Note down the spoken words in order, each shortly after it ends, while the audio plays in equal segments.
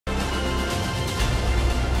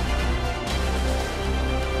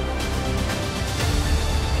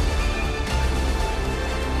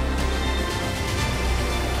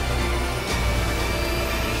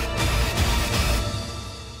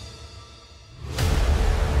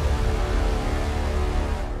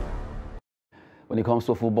When it comes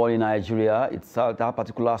to football in Nigeria, that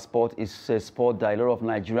particular sport is a sport that a lot of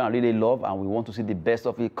Nigerians really love, and we want to see the best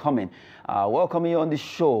of it coming. Welcome you on the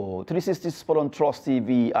show, 360 Sport on Trust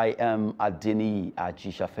TV. I am Adeni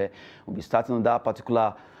Ajishafe. We'll be starting on that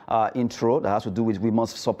particular intro that has to do with we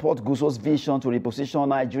must support Gusau's vision to reposition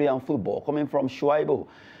Nigerian football, coming from Shuaibu.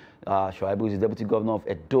 Shuaibu is the Deputy Governor of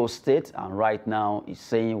Edo State, and right now he's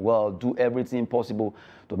saying, well, do everything possible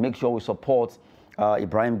to make sure we support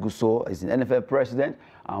Ibrahim Gusau is the NFL president,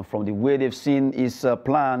 and from the way they've seen his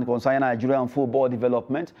plan concerning Nigerian football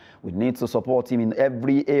development, we need to support him in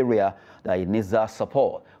every area that he needs that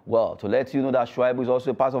support. Well, to let you know that Shuaibu is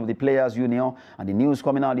also a part of the Players Union, and the news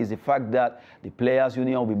coming out is the fact that the Players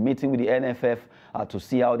Union will be meeting with the NFF to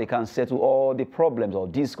see how they can settle all the problems or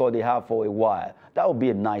discord they have for a while. That would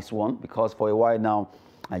be a nice one, because for a while now,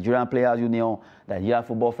 Nigerian Players Union, the Nigerian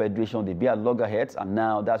Football Federation, they be at loggerheads, and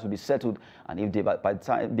now that will be settled. And if they, by the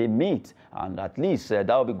time they meet, and at least that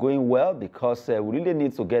will be going well, because we really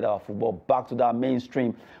need to get our football back to that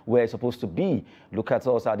mainstream where it's supposed to be. Look at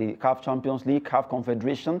us at the CAF Champions League, CAF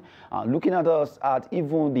Confederation, looking at us at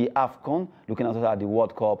even the AFCON, looking at us at the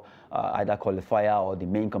World Cup, either qualifier or the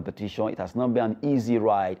main competition. It has not been an easy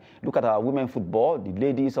ride. Look at our women football. The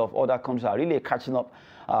ladies of other countries are really catching up,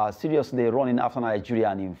 seriously running after Nigeria,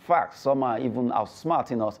 and in fact, some are even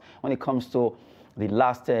outsmarting us when it comes to the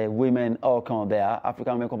last women outcome there,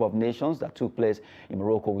 African Women Cup of Nations that took place in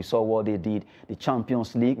Morocco. We saw what they did. The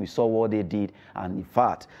Champions League, we saw what they did. And in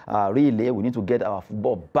fact, really, we need to get our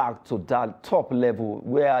football back to that top level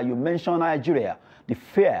where you mentioned Nigeria, the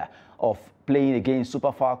fear of playing against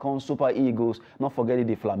Super Falcons, Super Eagles, not forgetting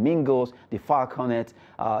the Flamingos, the Falconets,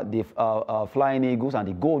 the Flying Eagles, and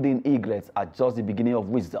the Golden Eaglets are just the beginning of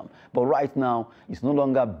wisdom. But right now, it's no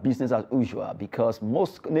longer business as usual, because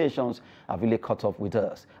most nations have really caught up with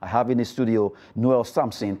us. I have in the studio Noel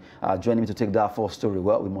Sampson joining me to take that first story.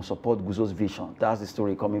 Well, we must support Gusau's vision. That's the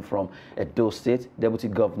story coming from Edo State. Deputy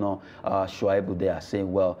Governor Shuaibu there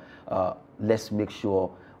saying, well, let's make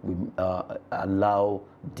sure we allow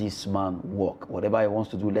this man work. Whatever he wants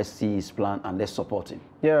to do, let's see his plan and let's support him.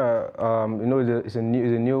 Yeah, you know, he's a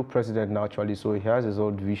new president now, actually, so he has his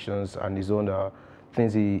own visions and his own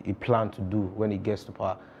things he plans to do when he gets to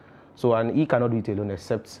power. So, and he cannot do it alone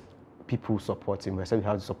except people support him, except he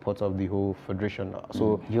has the support of the whole federation.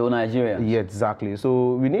 So, the whole Nigeria. Yeah, exactly.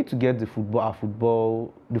 So we need to get the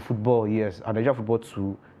football, yes, and Nigerian football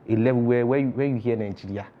to a level where you hear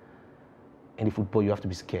Nigeria in the football, you have to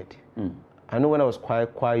be scared. I know when I was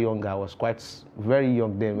quite young, I was very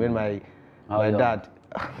young then, when my dad,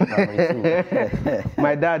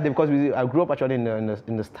 my dad, because I grew up actually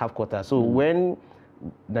in the staff quarter. So when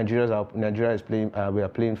Nigeria is playing, we are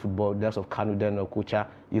playing football, the likes of Kanu then or Kocha,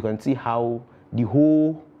 you can see how the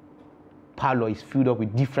whole parlor is filled up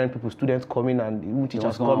with different people, students coming and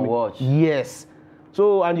teachers coming. Watch. Yes.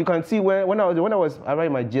 So, and you can see when I was around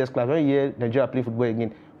in my GS class, when you hear Nigeria play football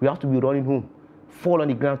again, we have to be running home, fall on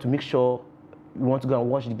the ground to make sure we want to go and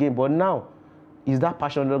watch the game. But now, is that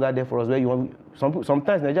passion no longer there for us? Where you want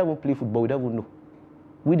sometimes Nigeria won't play football, we don't even know.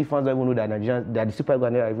 We the fans don't even know that the Super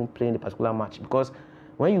Eagles are even playing the particular match, because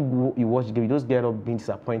when you watch the game, you just get up being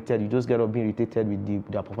disappointed, you just get up being irritated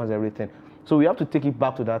with their performance and everything. So we have to take it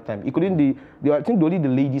back to that time. Including I think only the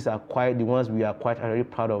ladies are quite the ones we are quite very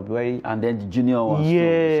proud of. And then the junior ones.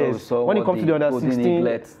 Yes. So when it comes to the under 16,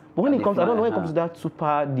 but when it comes, I don't know when it comes to that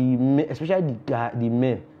super, especially the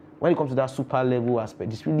men. When it comes to that super level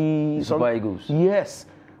aspect, it's really Super Eagles. Yes,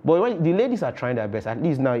 but when the ladies are trying their best, at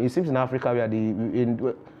least now it seems in Africa we are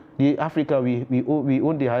we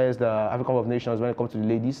own the highest African Cup of Nations when it comes to the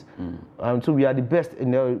ladies. So we are the best.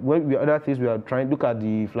 Other things we are trying. Look at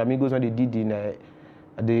the Flamingos when they did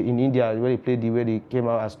in India where they played where they came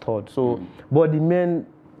out as third. So, but the men,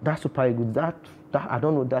 that's Super Eagles. That I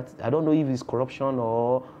don't know if it's corruption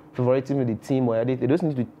or favoritism with the team or anything. They just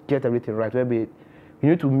need to get everything right. Maybe you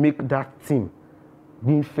need to make that team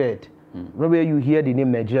being fed. Maybe you hear the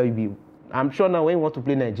name Nigeria, I'm sure now when you want to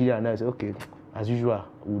play Nigeria now, you say, okay, as usual,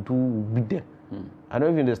 we'll beat them. I don't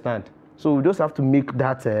even understand. So we just have to make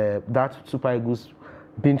that Super Eagles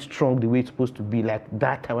being strong the way it's supposed to be, like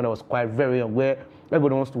that time when I was quite very young, where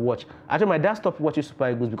everybody wants to watch. Actually, my dad stopped watching Super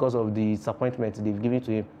Eagles because of the disappointment they've given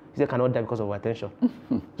to him. He said, cannot die because of attention.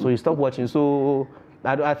 So he stopped watching. So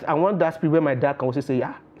I want that spirit where my dad can also say,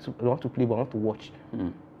 I want to play, but I want to watch.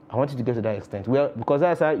 I want you to get to that extent. Well, because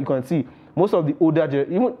that's how you can see most of the older,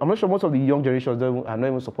 I'm not sure most of the young generations are not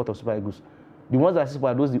even supporters of Super Eagles. The ones that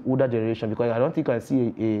support those the older generation, because I don't think I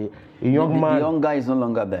see a young man. The young guy is no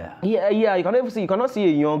longer there. Yeah. You cannot see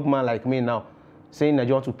a young man like me now saying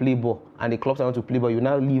Nigeria want to play ball and the club side want to play ball, you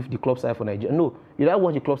now leave the club side for Nigeria. No, you now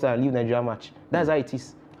watch the club side and leave Nigeria match. That's how it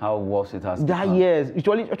is. How worse it has that become. Yes,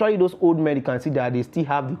 actually those old men, you can see that they still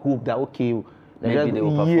have the hope that okay, maybe they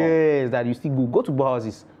will perform. Yes, that you still go to ball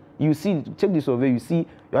houses. You see, check the survey. You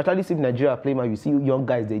actually see Nigeria play, man. You see young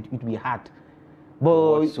guys. It will be hard.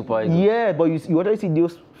 But yeah, but you actually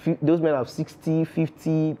see those men have 60,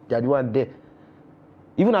 50. They are the one there.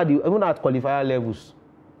 Even at qualifier levels,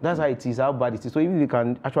 that's how it is. How bad it is. So even if you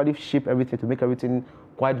can actually shape everything to make everything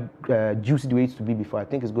quite juicy the way it used to be before, I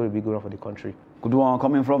think it's going to be good enough for the country. Good one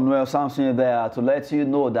coming from Noel Samson there to let you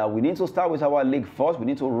know that we need to start with our league first. We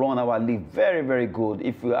need to run our league very, very good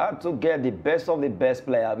if we are to get the best of the best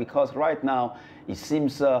player, because right now it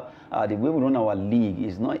seems the way we run our league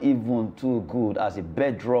is not even too good as a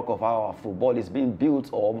bedrock of our football is being built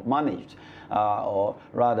or managed. Or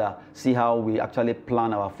rather, see how we actually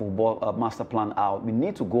plan our football master plan out. We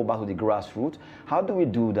need to go back to the grassroots. How do we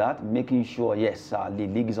do that? Making sure, yes, the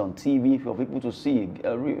league is on TV for people to see.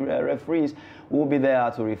 Referees will be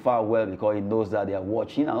there to refer well because he knows that they are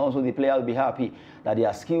watching, and also the player will be happy that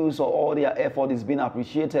their skills or all their effort is being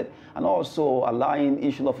appreciated, and also allowing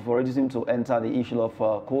issue of favoritism to enter the issue of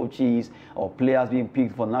coaches or players being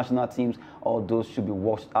picked for national teams. All those should be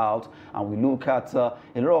washed out, and we look at a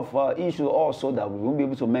lot of issues also that we won't be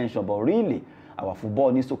able to mention, but really our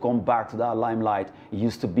football needs to come back to that limelight it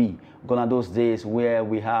used to be. Gone are those days where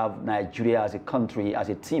we have Nigeria as a country, as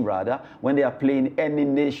a team rather, when they are playing any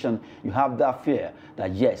nation, you have that fear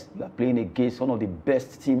that yes, you are playing against one of the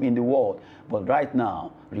best teams in the world. But right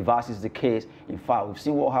now, reverse is the case. In fact, we've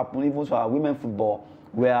seen what happened even to our women football,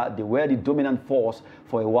 where they were the dominant force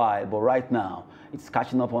for a while, but right now it's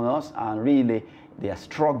catching up on us, and really they are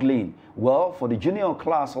struggling. Well, for the junior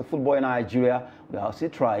class of football in Nigeria, we are still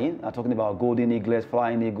trying. I'm talking about Golden Eagles,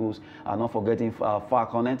 Flying Eagles, and not forgetting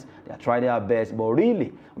Falconets. They are trying their best, but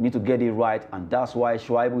really we need to get it right, and that's why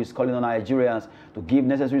Shuaibu is calling on Nigerians to give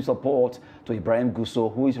necessary support to Ibrahim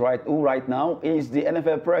Gusau, who right now is the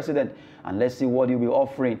NFL president, and let's see what he'll be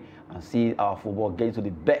offering and see our football getting to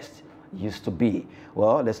the best used to be.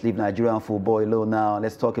 Well, let's leave Nigerian football alone now.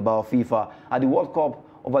 Let's talk about FIFA at the World Cup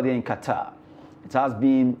over there in Qatar. It has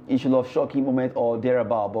been issue of shocking moment or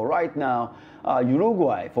thereabout, but right now,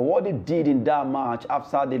 Uruguay, for what they did in that match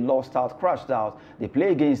after they lost out, crashed out, they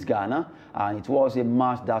play against Ghana, and it was a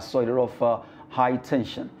match that saw a lot of high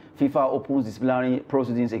tension. FIFA opens disciplinary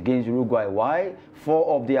proceedings against Uruguay. Why? 4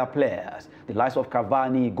 of their players, the likes of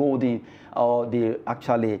Cavani, Golden,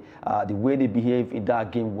 the way they behaved in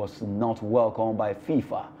that game was not welcomed by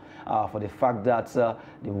FIFA. For the fact that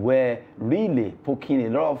they were really poking a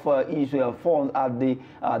lot of issues of phones at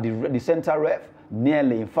the center ref.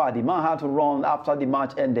 Nearly, in fact, the man had to run after the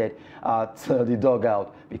match ended at the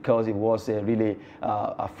dugout because he was really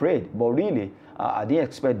afraid. But really, I didn't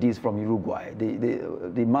expect this from Uruguay.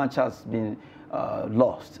 The match has been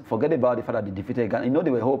lost. Forget about the fact that they defeated Ghana. You know,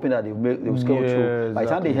 they were hoping that they would scale through. By the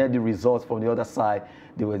time they heard the results from the other side,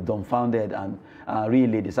 they were dumbfounded. And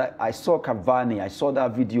really, I saw Cavani. I saw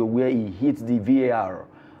that video where he hit the VAR.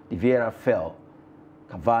 The VAR fell.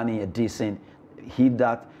 Cavani, a decent, hit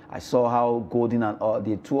that. I saw how Golden and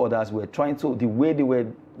the 2 others were trying to, the way they were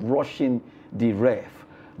rushing the ref,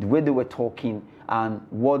 the way they were talking, and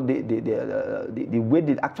what the way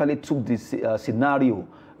they actually took this scenario,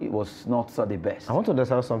 it was not the best. I want to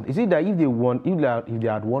understand something. Is it that if they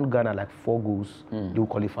had won Ghana like 4 goals, they would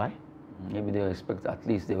qualify? Maybe they expect at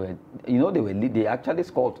least they actually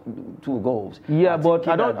scored 2 goals. Yeah, but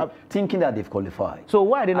thinking that they've qualified. So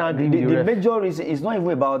why didn't I agree? The major reason is not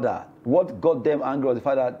even about that. What got them angry was the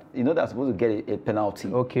fact that they're supposed to get a penalty.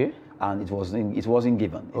 Okay. And it wasn't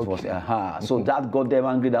given. It was So that got them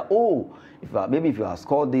angry that maybe if you had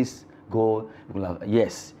scored this goal, they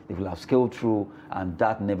will have scaled through, and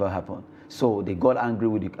that never happened. So they got angry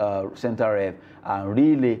with the center ref, and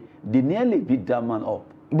really they nearly beat that man up.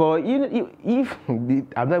 But if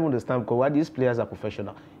I'm not even understand because why these players are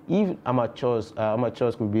professional. If amateurs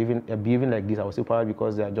could be behaving like this, I would say probably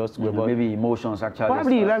because they are just maybe emotions actually.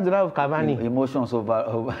 Probably like the of Cavani. Emotions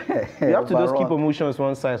over you have to just keep emotions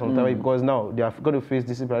one side sometimes because now they are going to face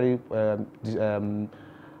disciplinary. They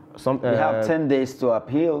have 10 days to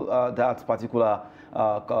appeal that particular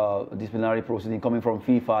disciplinary proceeding coming from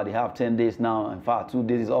FIFA. They have 10 days now. In fact, 2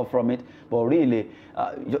 days is off from it. But really,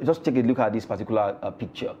 just take a look at this particular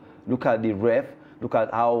picture. Look at the ref. Look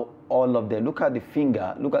at how all of them. Look at the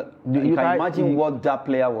finger. Look at. You can imagine what that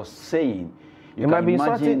player was saying. It might be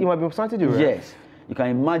insulting the ref. Yes, you can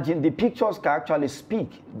imagine. The pictures can actually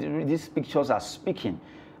speak. These pictures are speaking.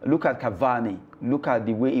 Look at Cavani. Look at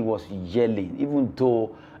the way he was yelling, even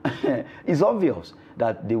though it's obvious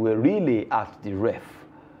that they were really at the ref.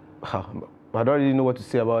 I don't really know what to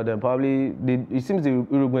say about them. Probably, it seems the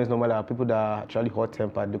Uruguayans normally are people that are actually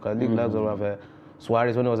hot-tempered. Because League likes of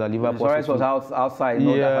Suarez when he was at Liverpool. Suarez was outside. You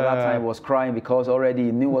know, that at that time was crying because already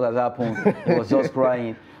he knew what had happened. He was just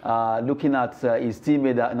crying, looking at his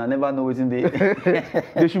teammate, and I never know what's in the.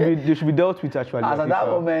 they should be dealt with actually. As at that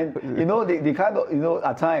moment, you know, the kind of, you know,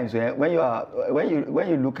 at times when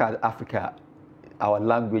you look at Africa, our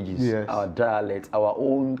languages, our dialects, our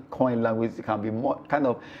own coin language can be more kind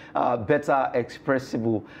of better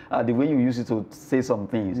expressible the way you use it to say some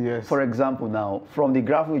things. Yes. For example, now from the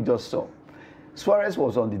graph we just saw, Suarez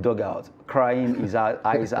was on the dugout crying his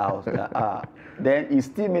eyes out. Then his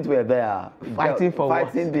teammates were there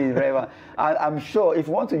fighting the rival. I'm sure if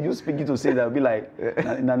you want to use speaking to say that, it'll be like,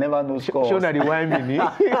 I never know scores. Show that the wine minute.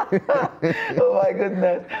 Oh my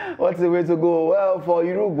goodness, what's the way to go? Well, for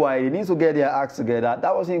Uruguay, they need to get their acts together.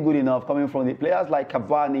 That wasn't good enough coming from the players like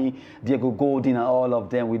Cavani, Diego Godin, and all of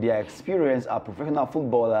them with their experience are professional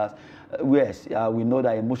footballers. Yes, we know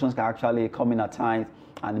that emotions can actually come in at times,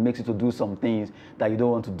 and it makes you to do some things that you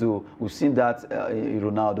don't want to do. We've seen that in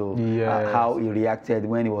Ronaldo, how he reacted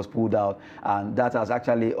when he was pulled out. And that has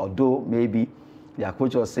actually, although maybe their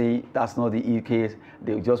coach was saying that's not the case,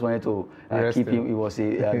 they just wanted to keep him. It was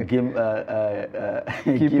a game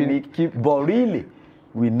gimmick. But really,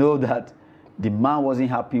 we know that the man wasn't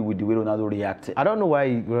happy with the way Ronaldo reacted. I don't know why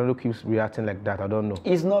Ronaldo keeps reacting like that. I don't know.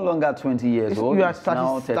 He's no longer 20 years old. You are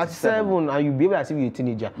 37 and you behave as if you're a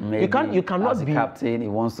teenager. Maybe you cannot as a captain, he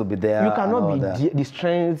wants to be there. You cannot be the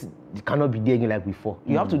strength cannot be there again like before.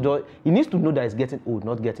 You have to do. He needs to know that he's getting old,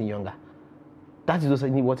 not getting younger. That is also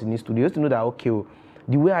what he needs to do. He has to know that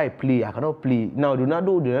the way I play, I cannot play now.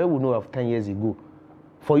 Ronaldo would know of 10 years ago.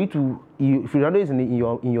 For you to, if Ronaldo is in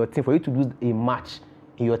your team, for you to lose a match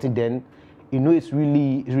in your team, then you know it's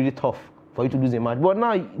really tough for you to lose a match. But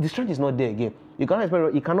now the strength is not there again. You cannot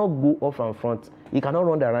go off and front. You cannot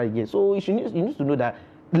run around again. So you need to know that.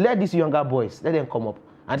 Let these younger boys, let them come up.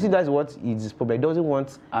 And see, that's what is probably doesn't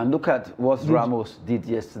want. And look at what Ramos did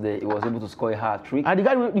yesterday. He was able to score a hat-trick. And the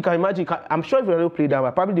guy, you can imagine. I'm sure if Ronaldo played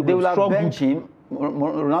that, probably they will have benched him.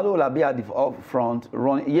 Ronaldo will have been at the up front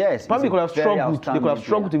running. Yes, probably could have struggled. They could have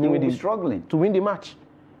struggled to win the match.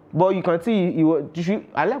 But you can see,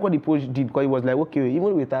 I like what the coach did because he was like, okay,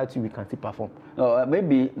 even without you, we can still perform. No,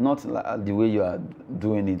 maybe not like the way you are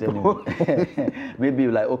doing it anyway. Maybe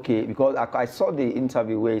like, okay, because I saw the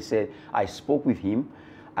interview where he said, I spoke with him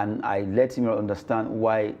and I let him understand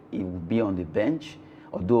why he would be on the bench.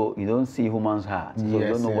 Although you don't see human's heart, so you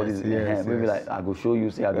don't know what is maybe like I go show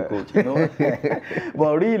you, say as the coach, you know.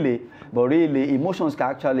 but really, emotions can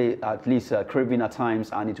actually at least craving at times,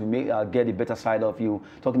 and it will make get the better side of you.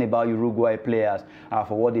 Talking about Uruguay players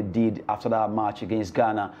for what they did after that match against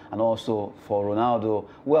Ghana, and also for Ronaldo.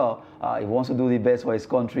 Well, he wants to do the best for his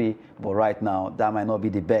country, but right now that might not be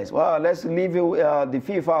the best. Well, let's leave you the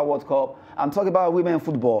FIFA World Cup and talk about women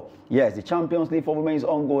football. Yes, the Champions League for women is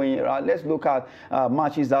ongoing. Let's look at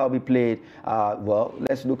matches that will be played. Well,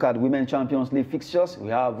 let's look at Women Champions League fixtures. We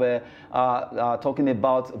have talking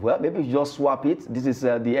about, well, maybe we just swap it. This is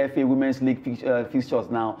the FA Women's League fixtures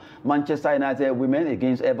now. Manchester United women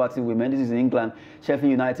against Everton women. This is in England.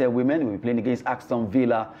 Sheffield United women will be playing against Aston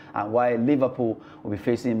Villa, and while Liverpool will be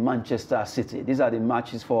facing Manchester City. These are the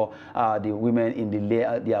matches for the women in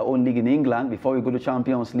their own league in England. Before we go to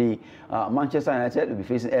Champions League, Manchester United will be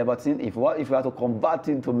facing Everton. If you have to convert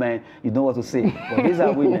into men, you know what to say. But these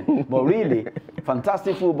are women. But really,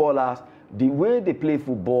 fantastic footballers. The way they play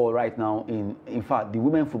football right now, in fact, the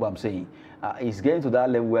women football I'm saying, is getting to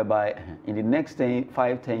that level whereby in the next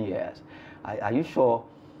 5-10 years, are you sure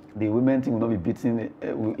the women team will not be beating?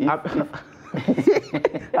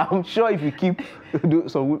 I'm sure if you keep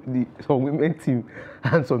some women team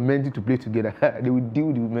and some men team to play together, they will deal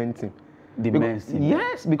with the women team. The men's team.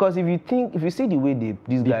 Yes, because if you see the way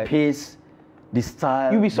these guys, the pace, the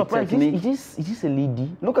style, you'll be surprised. Is this a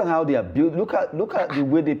lady? Look at how they are built. Look at the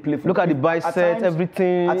way they play football. Look at the biceps,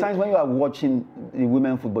 everything. At times when you are watching the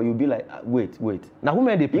women football, you'll be like, wait. Now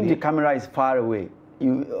women they play. If the camera is far away,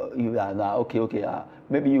 you are now okay.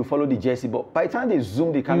 Maybe you follow the jersey, but by the time they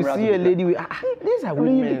zoom the camera, you see a lady with these are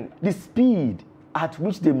women. Really, the speed at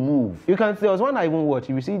which they move. You can see. There was one I even watched.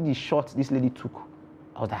 You see the shots this lady took.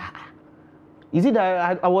 I was like, is it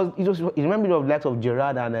that you remember the likes of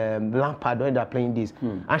Gerrard and Lampard when they're playing this,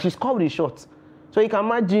 and she scored the shots. So you can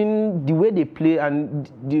imagine the way they play and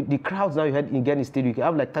the crowds now you get in the stadium. You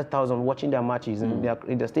have like 30,000 watching their matches in their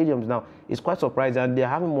stadiums now. It's quite surprising, and they're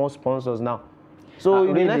having more sponsors now. So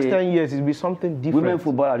in really, the next 10 years, it'll be something different. Women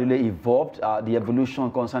football are really evolved. The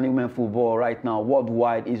evolution concerning women football right now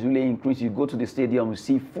worldwide is really increased. You go to the stadium, you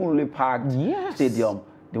see fully packed stadium.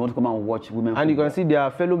 They want to come and watch women football. And you can see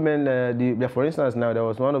their fellow men. For instance, now there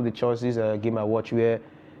was one of the Chelsea's game I watched where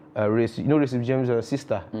Race James'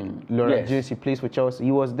 sister, Laura James, she plays for Chelsea.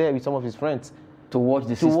 He was there with some of his friends. To watch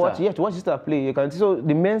the sister? To watch sister play. You can see, so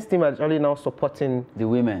the men's team are actually now supporting the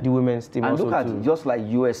women's team. And also look at too. Just like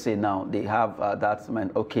USA now, they have that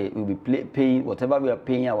man. Okay, we'll be paying whatever we are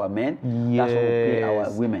paying our men. That's what we pay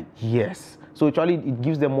our women. Yes. So actually, it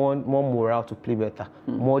gives them more morale to play better,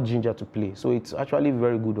 more ginger to play. So it's actually a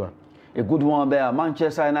very good one. A good one there.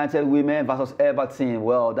 Manchester United women versus Everton.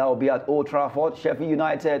 Well, that will be at Old Trafford. Sheffield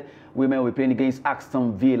United women will be playing against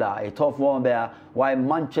Aston Villa. A tough one there. While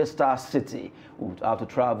Manchester City will have to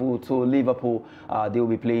travel to Liverpool. They will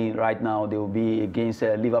be playing right now. They will be against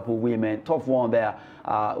Liverpool women. Tough one there.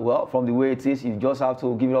 Well, from the way it is, you just have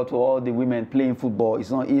to give it up to all the women playing football. It's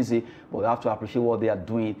not easy, but you have to appreciate what they are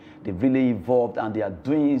doing. They've really evolved and they are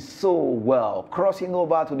doing so well. Crossing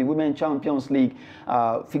over to the Women Champions League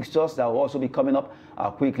fixtures that will also be coming up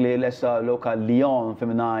quickly. Let's look at Lyon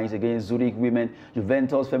Feminines against Zurich Women,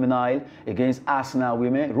 Juventus Feminine against Arsenal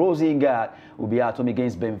Women. Rosengard will be at home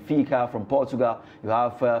against Benfica from Portugal. You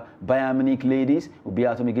have Bayern Munich Ladies will be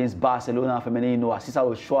at home against Barcelona Femenino. Asisa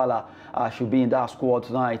Oshuala should be in that squad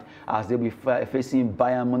tonight as they'll be facing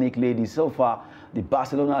Bayern Munich Ladies. So far, the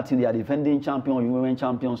Barcelona team, they are defending champion of the Women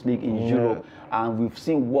Champions League in Europe, and we've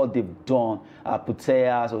seen what they've done.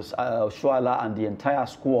 Puteas, Oshuala, and the entire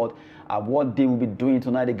squad. What they will be doing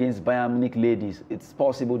tonight against Bayern Munich Ladies. It's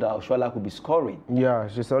possible that Oshuala could be scoring. Yeah,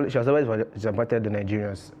 she has always supported the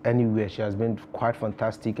Nigerians anywhere. She has been quite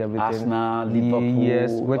fantastic. Everything. Arsenal, Liverpool.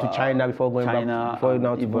 Yes, went to China before going back. Before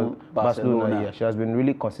now to Barcelona. Yeah, she has been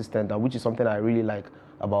really consistent, which is something I really like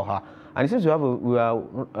about her. And it seems to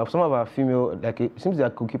have some of our female, like it seems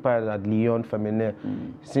that goalkeeper at Lyon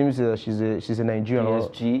Feminine. Seems she's a Nigerian.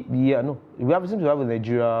 PSG. Yeah, no, seems to have a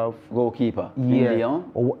Nigeria goalkeeper. Yeah. In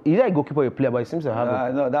Lyon. Or either a goalkeeper or a player, but it seems to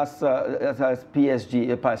have. No, that's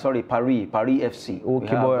PSG. Sorry, Paris FC.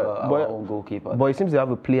 Okay, our own goalkeeper. But it seems to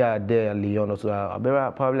have a player there at Lyon also.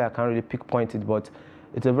 Probably I can't really pinpoint it, but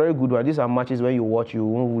it's a very good one. These are matches when you watch, you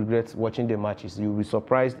won't regret watching the matches. You'll be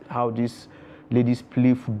surprised how these ladies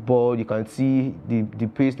play football. You can see the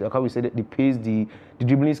pace, like how we said it, the pace, the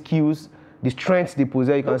dribbling skills, the strength they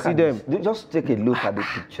possess. You can see them. Just take a look at the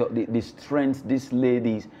picture, the strength these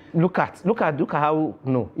ladies. Look at how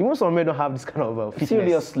even some men don't have this kind of fitness.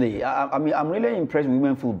 Seriously, I mean, I'm really impressed with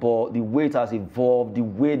women football. The way it has evolved, the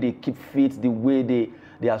way they keep fit, the way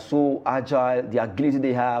they are so agile, the agility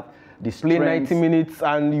they have. They play 90 minutes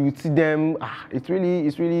and you see them. It's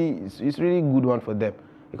really good one for them.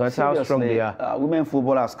 You can see how strong they are. Women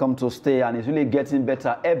football has come to stay and it's really getting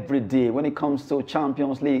better every day. When it comes to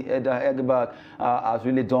Champions League, Edda Egbert has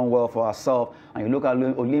really done well for herself. And you look at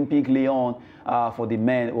Olympic Lyon for the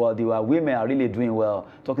men, well, the women are really doing well.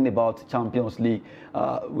 Talking about Champions League,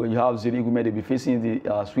 when you have Zurich women, they'll be facing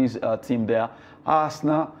the Swiss team there.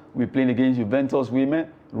 Arsenal, we're playing against Juventus women.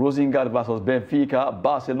 Rosengard versus Benfica,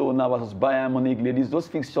 Barcelona versus Bayern Munich ladies. Those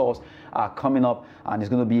fixtures are coming up and it's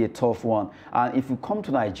going to be a tough one. And if you come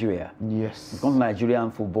to Nigeria, yes, you come to Nigerian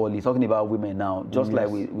football league, talking about women now, just like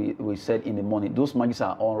we said in the morning, those matches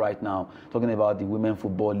are on right now, talking about the women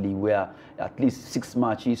football league where at least 6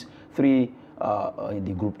 matches, 3 in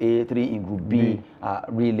the Group A, 3 in Group B,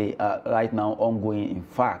 really right now ongoing. In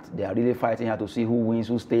fact, they are really fighting here to see who wins,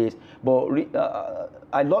 who stays. But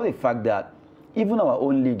I love the fact that even our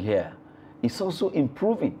own league here is also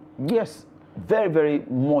improving. Yes. Very, very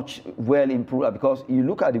much well improved because you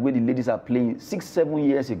look at the way the ladies are playing 6-7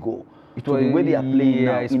 years ago. The way they are playing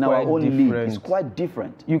now in our own league is quite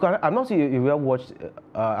different. I'm not sure if you have watched.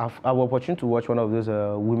 I've opportunity to watch one of those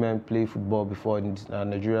women play football before in the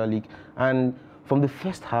Nigeria league, and from the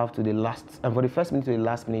first half to the last, and for the first minute to the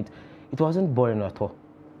last minute, it wasn't boring at all.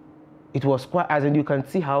 It was quite, as in you can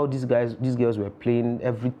see how these girls were playing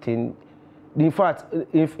everything. In fact,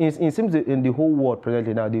 it seems that in the whole world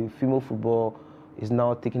presently now, the female football is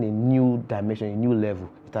now taking a new dimension, a new level.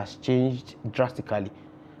 It has changed drastically.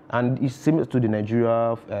 And it's similar to the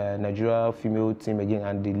Nigeria female team again,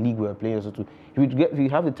 and the league we're playing also too. If you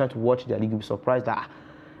have the time to watch their league, you'll be surprised that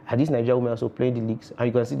are these Nigerian women also playing the leagues? And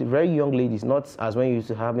you can see the very young ladies, not as when you used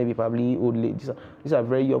to have maybe probably old ladies. These are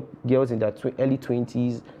very young girls in their early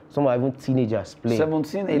 20s. Some are even teenagers playing.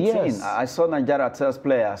 17, 18. Yes. I saw Nigeria test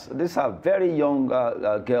players. These are very young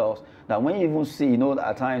girls that when you even see, you know,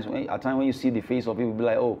 at times when you see the face of people, be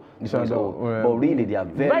like, oh, this is old. But really, they are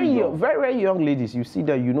very young. Very young ladies. You see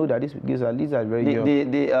that, you know that these are very young.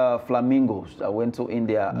 The Flamingos that went to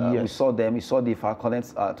India, yes. we saw them. We saw the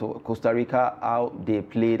Falconets to Costa Rica, how they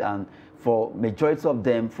played, and for majority of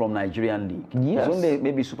them from Nigerian league. Yes. It's only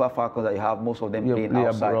maybe Super Falcons that you have most of them playing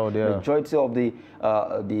outside. Abroad, yeah. Majority of the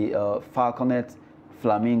Falconet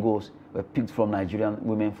Flamingos were picked from Nigerian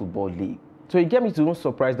Women Football League. So it get me to even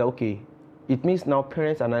surprised that, okay, it means now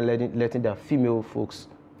parents are not letting their female folks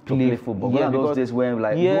play football. Yeah, those days when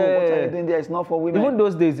like, bro, what are you doing there? It's not for women. Even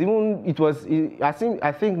those days, I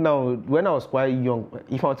think now, when I was quite young,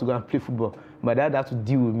 if I want to go and play football, my dad had to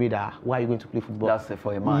deal with me that, why are you going to play football? That's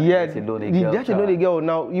for a man. Yeah, that's a lonely girl.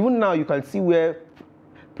 Now, even now, you can see where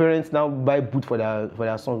parents now buy boots for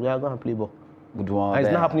their sons. We are going to play ball. Good one. And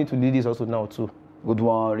it's not happening to ladies also now too. Good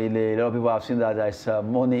one, really. A lot of people have seen that there's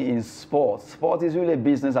money in sports. Sport is really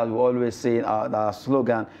business, as we always say, our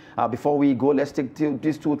slogan. Before we go, let's take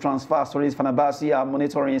these two transfer stories. Fenerbahce are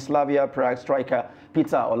monitoring Slavia Prague striker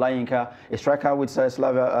Peter Olayinka, a striker with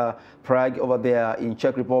Slavia Prague over there in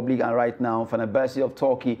Czech Republic. And right now, Fenerbahce of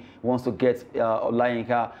Turkey wants to get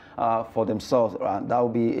Olayinka for themselves. That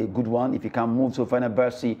would be a good one. If he can move to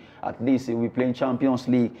Fenerbahce, at least he will be playing Champions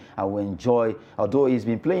League and will enjoy. Although he's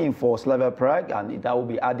been playing for Slavia Prague, and that will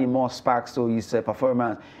be adding more sparks to his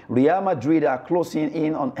performance. Real Madrid are closing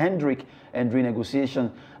in on Hendrik entering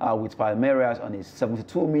negotiation with Palmeiras on a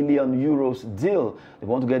 72 million euros deal. They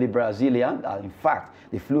want to get the Brazilian. In fact,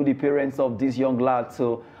 they flew the parents of this young lad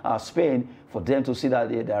to Spain for them to see that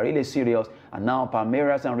they are really serious. And now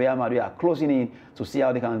Palmeiras and Real Madrid are closing in to see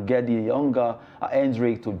how they can get the younger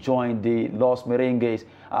Hendrik to join the Los Merengues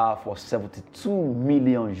for 72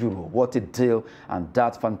 million euro. What a deal. And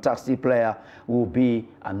that fantastic player will be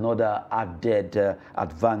another added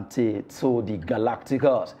advantage to the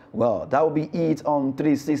Galacticos. Well, that will be it on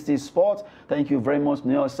 360 Sports. Thank you very much,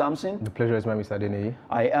 Neil Samson. The pleasure is mine, Mr. Adeniyi.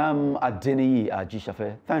 I am Adeniyi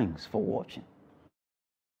Ajishafe. Thanks for watching.